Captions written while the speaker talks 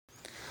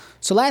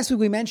So last week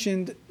we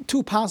mentioned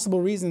two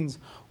possible reasons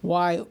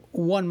why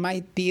one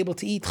might be able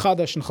to eat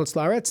chadash in chutz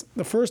la'aretz.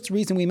 The first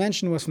reason we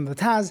mentioned was from the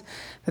Taz.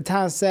 The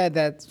Taz said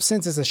that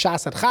since it's a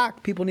shas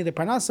adchak, people need a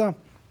parnasa.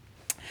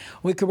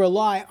 We could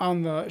rely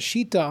on the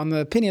shita, on the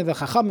opinion of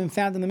the chachamim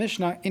found in the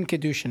Mishnah in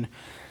Kedushin.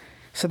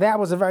 So that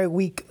was a very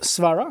weak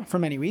svara for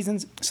many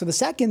reasons. So the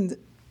second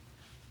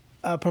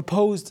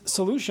proposed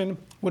solution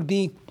would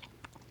be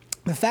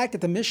the fact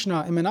that the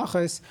Mishnah in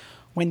Menachos,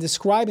 when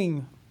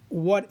describing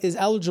what is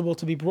eligible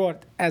to be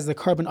brought as the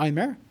carbon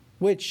aimer,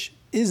 which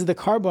is the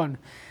carbon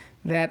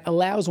that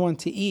allows one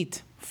to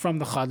eat from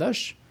the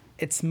chadash,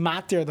 it's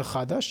matir the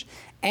chadash,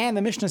 and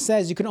the Mishnah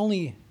says you can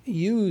only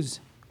use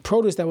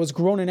produce that was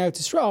grown in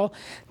Eretz Yisrael.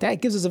 That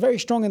gives us a very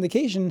strong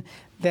indication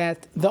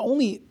that the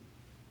only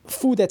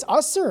food that's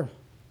aser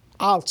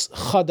al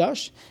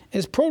chadash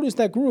is produce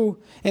that grew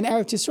in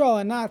Eretz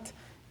Yisrael and not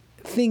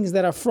things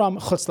that are from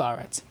chutz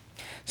la'aretz.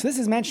 So this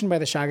is mentioned by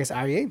the Shagas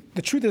Aryeh.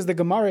 The truth is the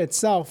Gemara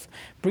itself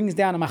brings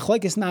down a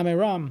machlekes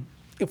nameram.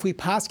 If we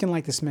paskin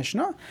like this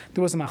Mishnah,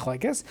 there was a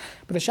machlekes.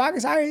 But the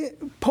Shagas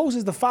Aryeh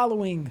poses the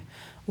following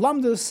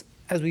lamdus,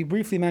 as we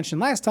briefly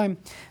mentioned last time,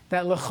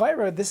 that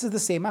l'chayra, this is the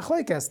same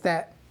machlekes,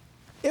 that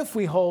if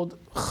we hold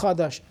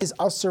chadash is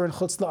aser in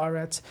chutz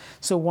la'aretz,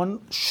 so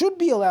one should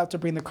be allowed to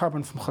bring the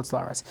carbon from chutz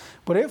la'aretz.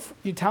 But if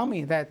you tell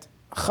me that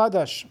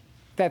chadash,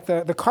 that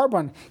the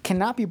carbon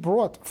cannot be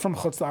brought from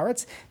chutz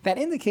la'aretz, that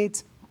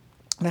indicates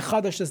the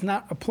chadash does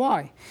not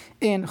apply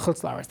in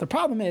chutz la'aretz. The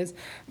problem is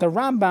the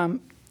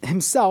Rambam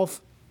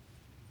himself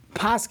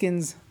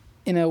paskins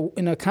in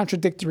a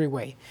contradictory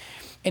way.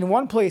 In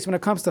one place, when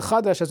it comes to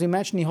chadash, as we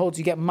mentioned, he holds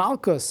you get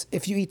malchus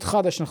if you eat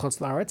chadash in chutz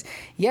la'aretz.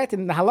 Yet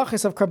in the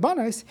halachas of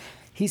karbanos,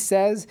 he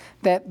says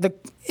that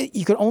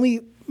you can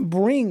only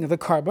bring the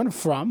carbon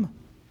from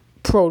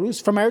produce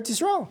from Eretz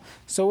Yisrael.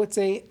 So it's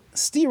a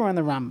steer on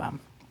the Rambam.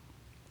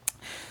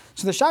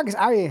 So the Shagas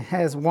Aryeh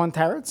has one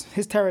teretz.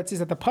 His teretz is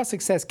that the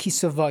pasuk says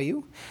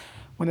kisavayu.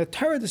 When the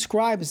Torah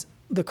describes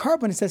the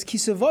carbon, it says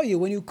kisavayu.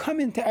 When you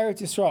come into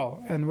Eretz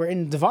Yisrael, and we're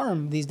in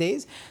Devarim these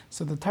days,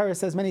 so the Torah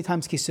says many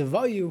times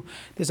kisavayu.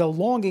 There's a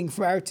longing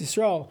for Eretz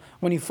Yisrael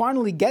when you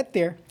finally get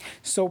there.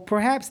 So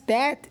perhaps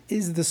that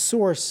is the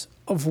source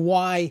of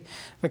why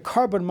the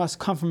carbon must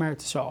come from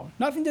Eretz Yisrael.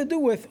 Nothing to do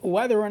with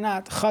whether or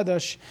not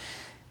chadash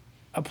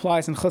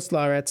applies in chutz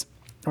la'aretz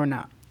or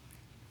not.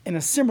 In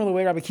a similar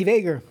way, Rabbi Akiva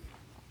Eiger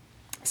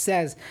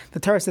says, the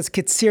Torah says,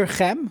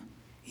 Kitzirchem,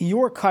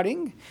 your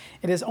cutting.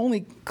 It is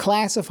only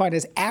classified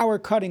as our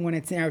cutting when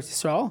it's in Eretz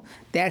Yisrael.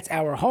 That's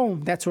our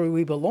home. That's where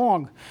we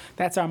belong.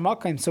 That's our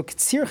makom. So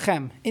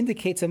Kitzirchem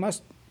indicates it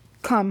must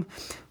come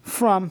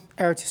from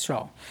Eretz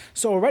Yisrael.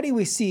 So already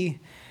we see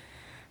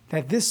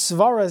that this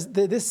svara,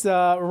 this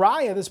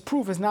raya, this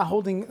proof is not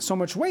holding so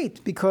much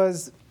weight,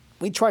 because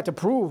we tried to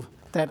prove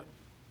that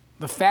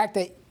the fact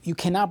that you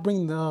cannot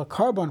bring the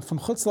carbon from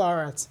chutz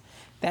la'aretz,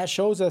 that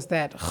shows us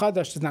that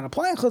chadash does not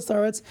apply in chutz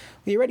la'aretz.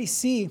 We already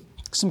see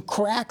some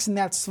cracks in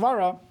that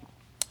svara.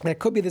 That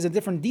could be there's a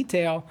different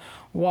detail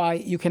why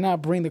you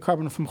cannot bring the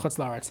carbon from chutz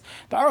la'aretz.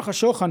 The Aruch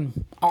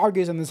HaShulchan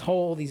argues on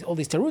all these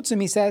terutzim.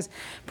 He says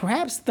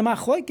perhaps the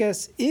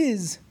machlokes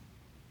is,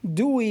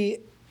 do we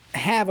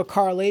have a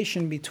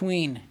correlation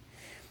between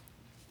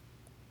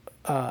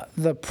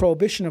the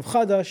prohibition of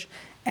chadash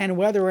and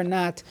whether or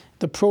not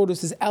the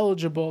produce is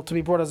eligible to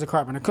be brought as a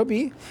carbon. It could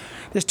be.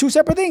 There's two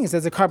separate things.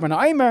 There's a carbon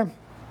aimer,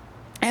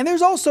 and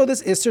there's also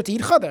this isser to eat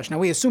chadash. Now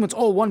we assume it's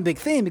all one big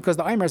thing because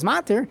the aimer is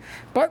matir,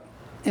 but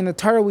in the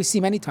Torah we see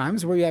many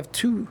times where you have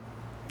two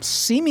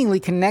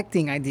seemingly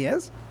connecting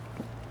ideas,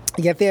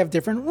 yet they have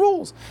different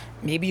rules.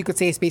 Maybe you could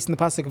say it's based on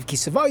the pasuk of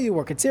kisavayu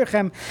or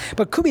ketzirchem,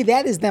 but could be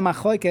that is the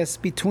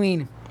machlokes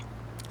between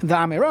the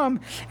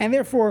amiram, and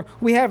therefore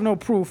we have no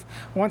proof,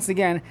 once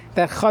again,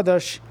 that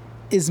chadash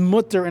is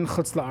mutter in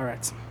chutz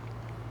la'aretz.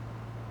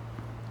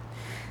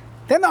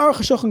 Then the Aruch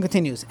HaShulchan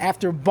continues,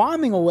 after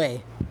bombing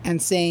away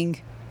and saying,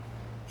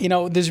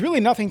 there's really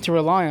nothing to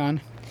rely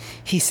on,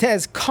 he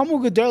says,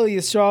 Kamu Gedolei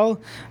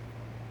Yisrael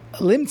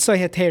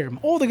limtzai heterim.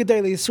 All the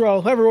Gedolei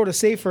Yisrael, whoever wrote a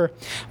sefer,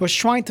 was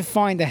trying to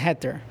find a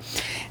heter.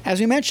 As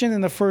we mentioned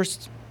in the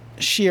first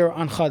shir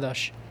on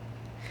Chadash,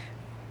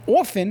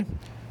 often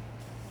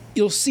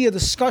you'll see a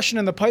discussion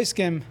in the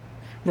Poskim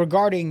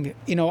regarding,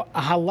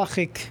 a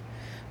halachic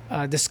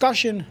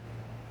discussion,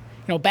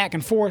 back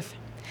and forth.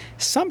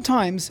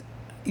 Sometimes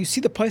you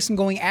see the person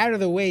going out of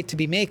the way to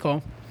be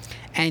meko,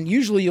 and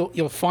usually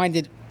you'll find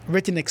it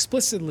written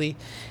explicitly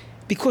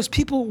because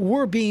people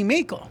were being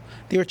meko.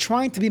 They were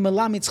trying to be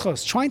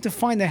malamitzchos, trying to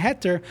find a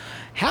heter.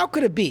 How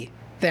could it be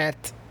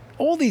that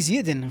all these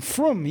yidden,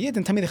 from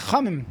yidden Tamid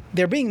Chachamim,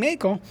 they're being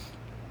meko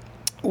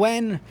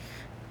when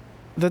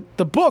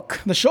the book,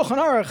 the Shulchan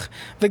Aruch,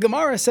 the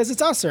Gemara says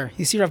it's aser.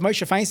 You see Rav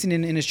Moshe Feinstein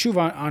in his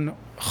tshuva on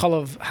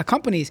Chalav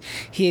HaKompanies,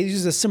 he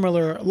uses a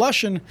similar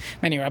lashon.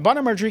 Many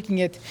Rabbanim are drinking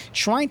it,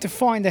 trying to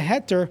find a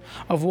heter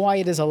of why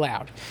it is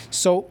allowed.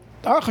 So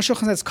Aruch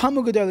HaShulchan says,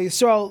 Kamu Gedolei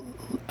Yisrael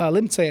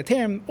limtzai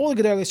heterim. All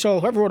the Gedolei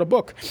Yisrael, whoever wrote a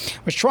book,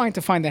 was trying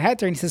to find the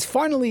heter, and he says,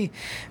 finally,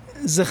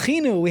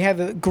 zechinu, we have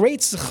a great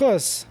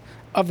zechus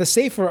of the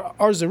Sefer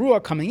Ar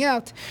Zarua coming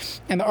out,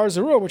 and the Ar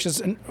Zarua, which is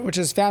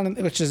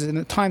in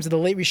the times of the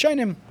late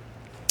Rishonim,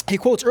 he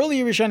quotes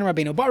earlier Rishonim,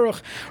 Rabbeinu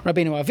Baruch,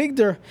 Rabbeinu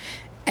Avigdor,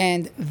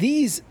 and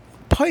these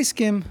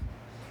Poskim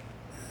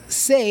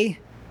say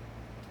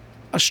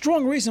a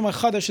strong reason why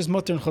Chadash is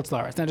mutter in Chutz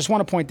La'aretz. And I just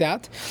want to point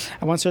out,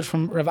 I once heard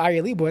from Rav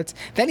Aryeh Leibowitz,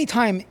 that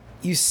anytime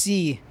you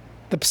see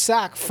the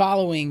Psak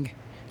following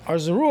Ar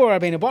Zarua,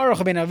 Rabbeinu Baruch,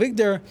 Rabbeinu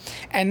Avigdor,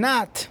 and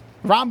not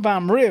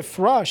Rambam, Rif,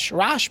 Rosh,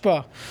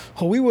 Rashba,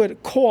 who we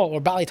would call,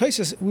 or Bali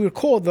Tosis, we would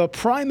call the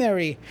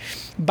primary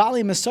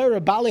Bali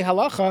Masorah, Bali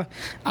Halacha.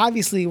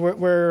 Obviously,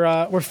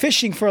 we're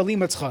fishing for a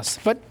Limud Chos.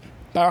 But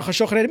Baruch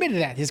HaShochet admitted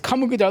that. His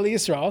Kamu Gedal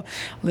Yisrael,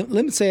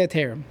 Limud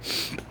Seyaterim.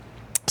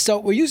 So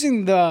we're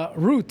using the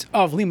root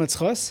of Limud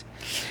Chos,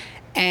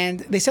 and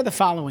they said the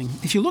following.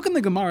 If you look in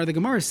the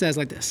Gemara says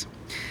like this.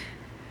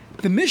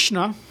 The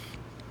Mishnah,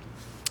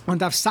 on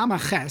Daf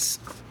Samach Ches,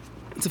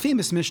 it's a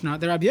famous Mishnah,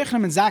 that Rabbi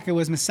Yochanan ben Zakkai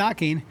was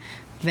misakin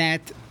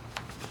that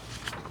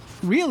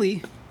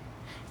really,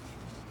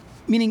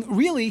 when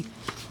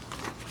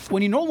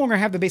you no longer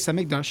have the Beis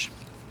HaMikdash,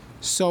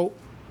 so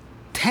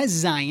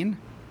Tez Zayin,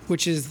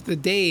 which is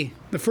the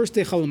first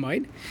day Chol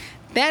Hamoed,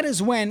 that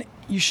is when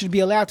you should be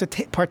allowed to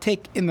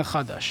partake in the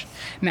Chadash.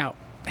 Now,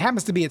 it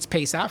happens to be it's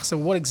Pesach, so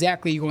what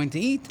exactly are you going to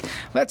eat?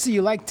 Let's say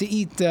you like to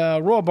eat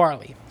raw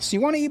barley. So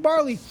you want to eat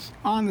barley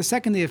on the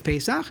second day of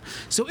Pesach.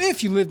 So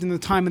if you lived in the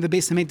time of the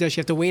Beis HaMikdash,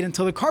 you have to wait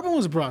until the carbon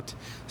was brought.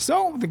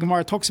 So the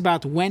Gemara talks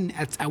about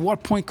at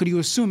what point could you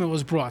assume it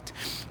was brought.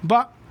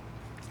 But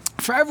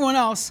for everyone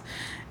else,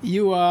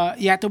 you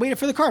have to wait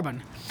for the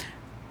carbon.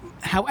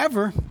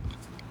 However,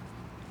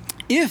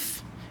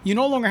 if you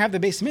no longer have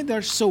the Beis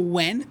HaMikdash, so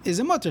when is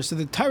a mutter? So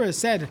the Torah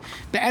said,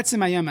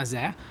 Be'etzem hayom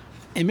hazeh,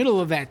 in the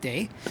middle of that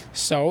day.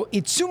 So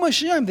Itzuma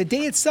Shiyam, the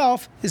day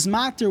itself, is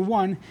matter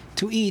one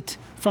to eat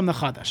from the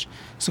Chadash.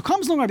 So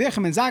comes along Rabbi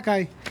Yochanan ben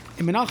Zakkai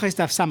in Menachos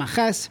Daf Samach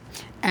Ches,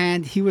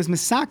 and he was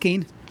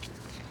misakin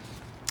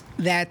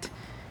that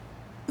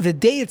the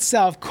day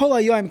itself, Kol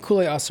Hayoim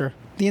Kulei Aser,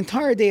 the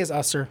entire day is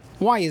Aser.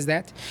 Why is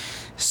that?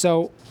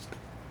 So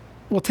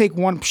we'll take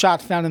one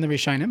shot found in the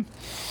Rishonim.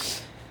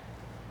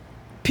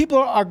 People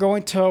are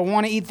going to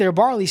want to eat their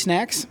barley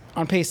snacks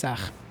on Pesach.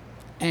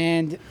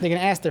 And they're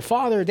going to ask their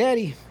father or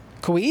daddy,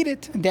 can we eat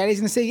it? And daddy's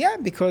going to say, yeah,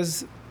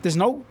 because there's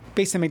no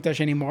Beis HaMikdash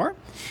anymore.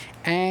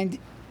 And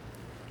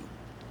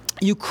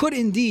you could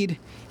indeed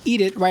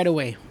eat it right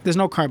away. There's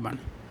no carbon.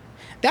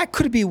 That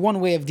could be one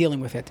way of dealing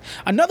with it.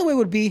 Another way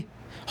would be,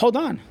 hold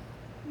on,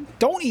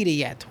 don't eat it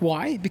yet.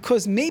 Why?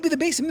 Because maybe the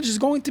Beis HaMikdash is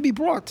going to be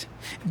brought.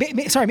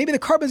 Maybe the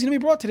carbon is going to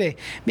be brought today.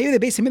 Maybe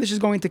the Beis HaMikdash is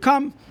going to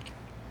come.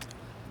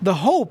 The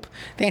hope,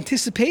 the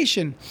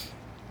anticipation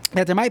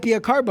that there might be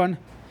a carbon,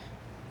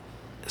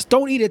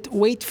 don't eat it,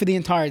 wait for the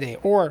entire day.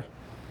 Or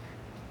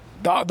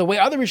the way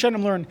other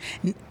Rishonim learn,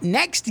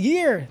 next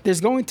year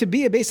there's going to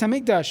be a Beis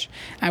HaMikdash,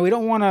 and we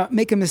don't want to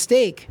make a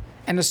mistake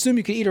and assume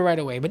you can eat it right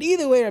away. But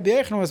either way, Rabbi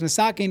Yochanan was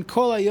misakin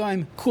Kol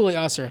Hayoim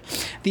Kulei Aser.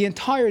 The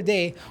entire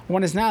day,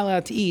 one is not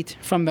allowed to eat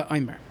from the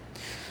Omer.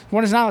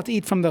 One is not allowed to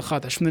eat from the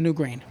Chadash, from the new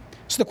grain.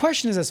 So the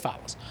question is as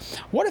follows.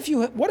 What if you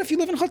live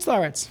in Chutz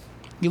La'aretz?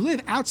 You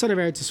live outside of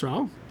Eretz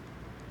Yisrael,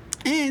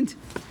 and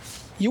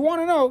you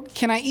want to know,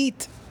 can I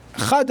eat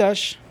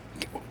Chadash?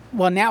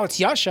 Well, now it's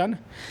Yashan.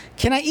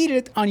 Can I eat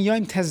it on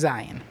Yom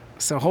Tezayin?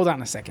 So hold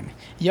on a second.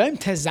 Yom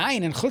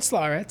Tezayin in Chutz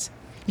La'aretz,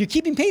 you're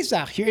keeping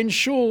Pesach. You're in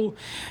Shul.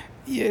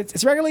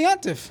 It's regular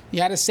Yontif.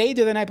 You had a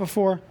Seder the night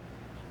before.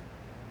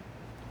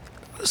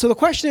 So the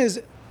question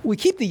is, we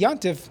keep the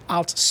Yontif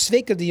out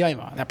Sveika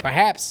D'Yoma. Now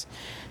perhaps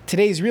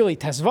today is really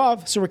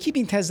Tezvav, so we're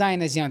keeping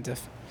Tezayin as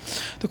Yontif.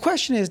 The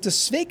question is, does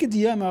Sveika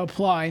D'Yoma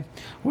apply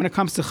when it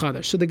comes to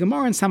Chadash? So the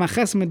Gemara in Samach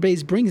Ches Amud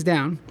Beis brings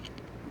down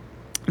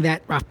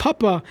that Rav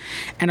Papa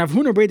and Rav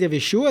Huna Brei of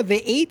Yeshua,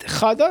 they ate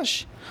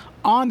Chadash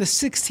on the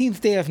 16th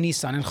day of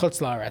Nisan in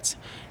Chutz La'aretz.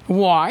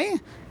 Why?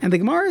 And the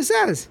Gemara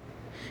says,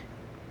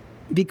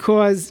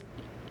 because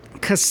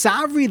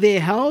Kasavri they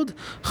held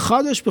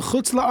Chadash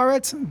b'Chutz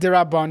La'aretz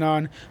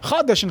derabanan.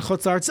 Chadash in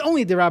Chutz La'aretz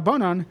only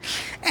derabanan,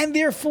 and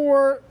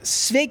therefore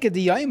Sveika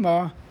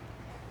D'Yoma,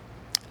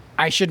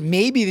 I should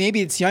maybe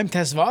it's Yom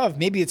Tesvav,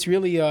 maybe it's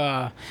really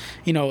the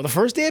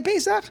first day of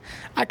Pesach.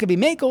 I could be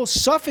Mekel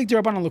Safek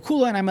Derabanan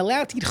L'Kula, and I'm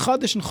allowed to eat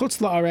Chadash and Chutz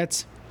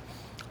La'aretz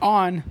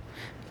on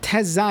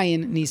Tez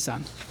Zayin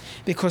Nisan,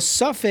 because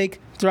Safek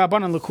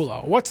Derabanan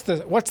L'Kula. What's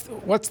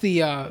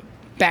the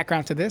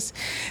background to this?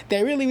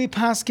 That really we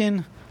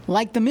paskin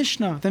like the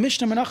Mishnah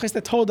Menachos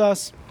that told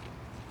us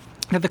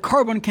that the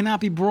carbon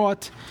cannot be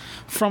brought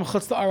from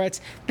Chutz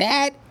La'aretz.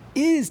 That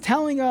is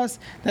telling us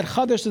that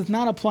Chadash does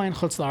not apply in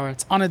Chutz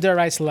La'aretz on a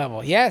Deraisa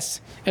level. Yes,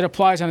 it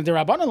applies on a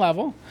Derabanan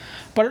level,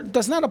 but it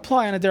does not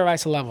apply on a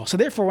Deraisa level. So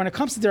therefore, when it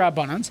comes to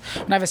Derabanans,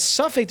 when I have a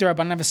Safek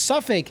Derabanan, I have a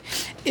Safek,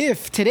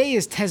 if today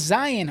is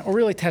Tezayin or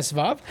really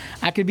Tezvav,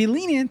 I could be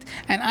lenient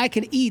and I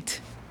could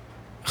eat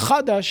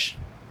Chadash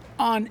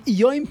on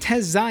Yom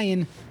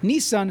Tezayin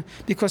Nisan,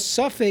 because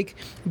Safek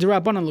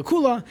Derabanan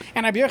L'Kula,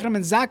 and Rabbi Yochanan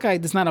ben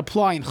Zakkai does not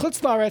apply in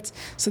Chutz La'aretz.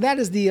 So that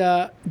is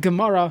the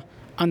Gemara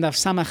on Daf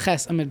Samach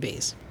Ches Amud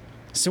Beis.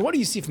 So what do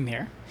you see from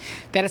here?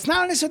 That it's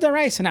not an Isser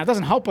D'Oraisa. Now, it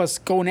doesn't help us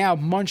go now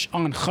munch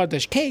on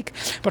Chodesh cake,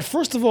 but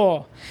first of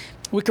all,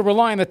 we could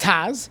rely on the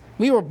Taz.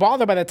 We were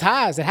bothered by the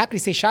Taz that how could he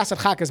say Shas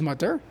Chak is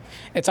mutter?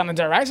 It's on a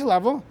D'Oraisa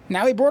level.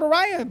 Now he brought a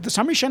raya. The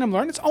Samri Shanim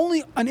learned it's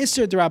only an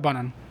Isser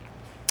D'Rabbanan.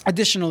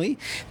 Additionally,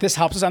 this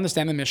helps us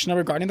understand the Mishnah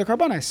regarding the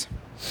Karbanis.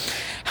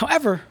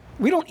 However,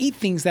 we don't eat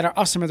things that are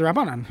Asr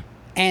D'Rabbanan.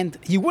 And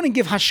you wouldn't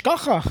give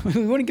hashkacha.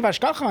 We wouldn't give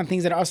hashkacha on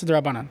things that are asr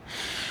d'Rabbanan.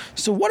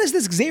 So what is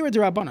this gzeira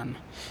d'Rabbanan?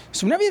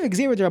 So whenever you have a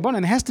gzeira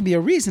d'Rabbanan, there has to be a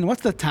reason.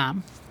 What's the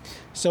tam?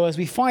 So as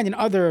we find in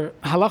other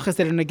halachas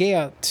that are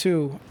negeya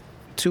to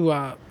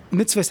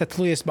mitzvahs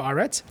atluyas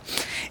ba'aretz,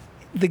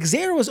 the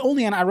gzeira was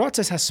only on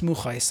aratzas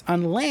hasmuchais,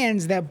 on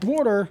lands that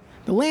border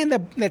the land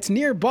that's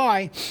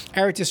nearby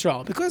Eretz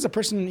Yisrael, because a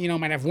person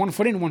might have 1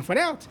 foot in, 1 foot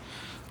out,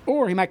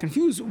 or he might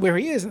confuse where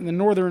he is in the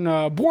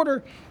northern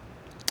border.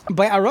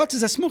 By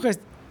aratzas hasmuchas,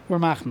 we're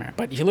machmer.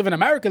 But you live in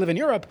America, live in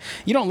Europe,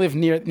 you don't live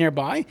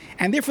nearby,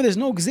 and therefore there's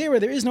no gzeira,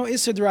 there is no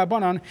isser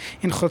d'Rabbanan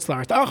in Chutz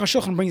La'aretz. The Aruch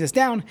HaShulchan brings us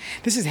down.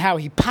 This is how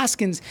he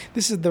paskins.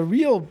 This is the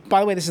real,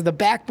 by the way, this is the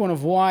backbone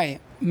of why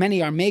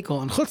many are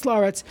makel in Chutz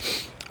La'aretz.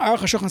 Aruch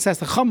HaShulchan says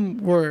the Chum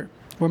were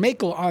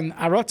makel on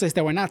aratzas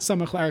that were not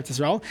samach l'Eretz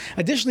Yisrael.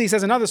 Additionally, he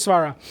says another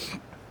svara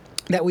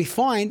that we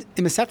find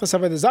in Masechtas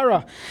Avodah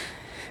Zarah,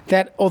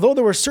 that although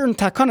there were certain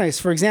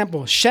takanos, for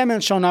example,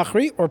 shemen shel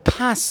nachri or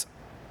pas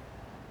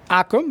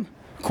akum,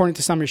 according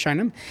to some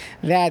Rishonim,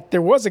 that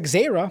there was a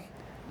gzeira,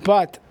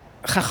 but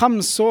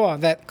Chacham saw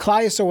that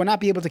Klal Yisrael would not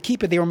be able to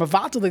keep it. They were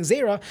mavatal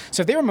gzeira.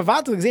 So if they were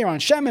mavatal gzeira on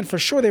shemen, for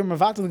sure they were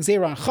mavatal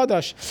gzeira on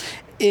chadash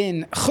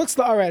in chutz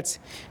la'aretz,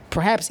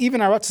 perhaps even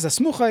aratzas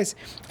asmuchais,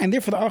 and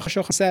therefore the Aruch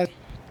HaShulchan said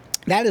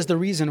that is the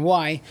reason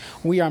why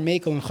we are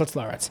makel in chutz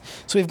la'aretz.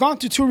 So we've gone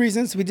to two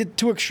reasons. We did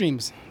two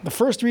extremes. The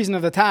first reason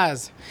of the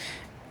Taz,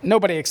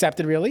 nobody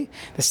accepted really.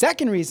 The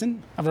second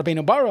reason of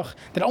Rabbeinu Baruch,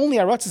 that only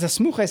aratzas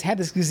hasmuchas had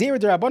this gzeira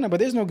d'Rabbanan, but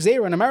there's no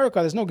gzeira in America,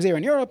 there's no gzeira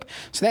in Europe.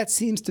 So that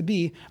seems to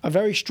be a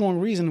very strong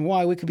reason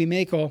why we could be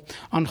makel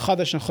on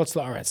chadash and chutz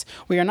la'aretz.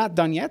 We are not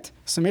done yet.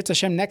 So Mirz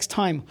Hashem, next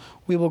time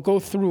we will go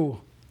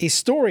through a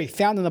story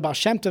found in the Baal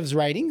Shem Tov's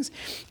writings,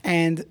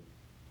 and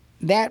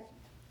that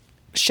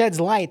sheds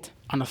light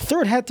on a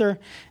third heter,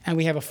 and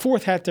we have a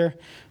fourth heter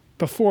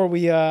before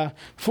we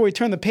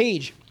turn the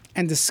page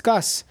and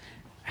discuss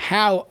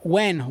how,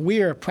 when,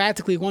 where,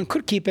 practically one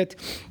could keep it.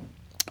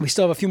 We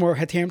still have a few more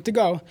heterim to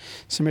go.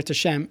 So Mirz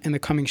Hashem in the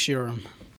coming shiurim.